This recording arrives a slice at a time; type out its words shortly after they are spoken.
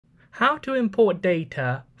How to import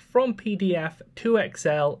data from PDF to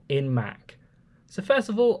Excel in Mac. So first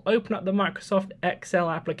of all, open up the Microsoft Excel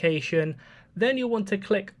application. Then you'll want to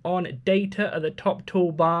click on Data at the top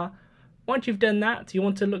toolbar. Once you've done that, you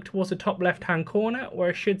want to look towards the top left-hand corner where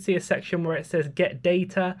you should see a section where it says Get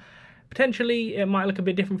Data. Potentially it might look a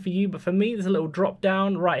bit different for you, but for me there's a little drop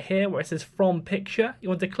down right here where it says From Picture. You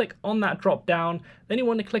want to click on that drop down. Then you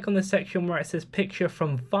want to click on the section where it says Picture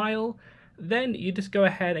from File. Then you just go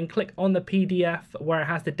ahead and click on the PDF where it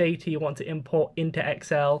has the data you want to import into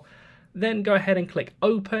Excel. Then go ahead and click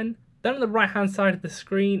Open. Then on the right hand side of the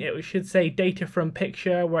screen it should say Data from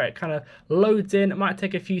Picture, where it kind of loads in. It might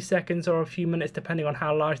take a few seconds or a few minutes depending on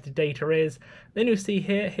how large the data is. Then you'll see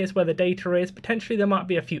here's where the data is. Potentially there might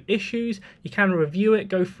be a few issues. You can review it,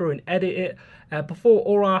 go through and edit it before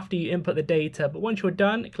or after you input the data. But once you're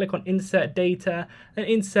done, click on Insert Data, then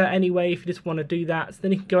Insert Anyway if you just want to do that. So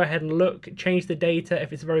then you can go ahead and look, change the data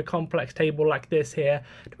if it's a very complex table like this here,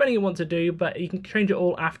 depending on what to do, but you can change it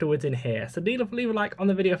all afterwards in here. So leave a like on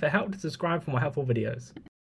the video if it helped, subscribe for more helpful videos.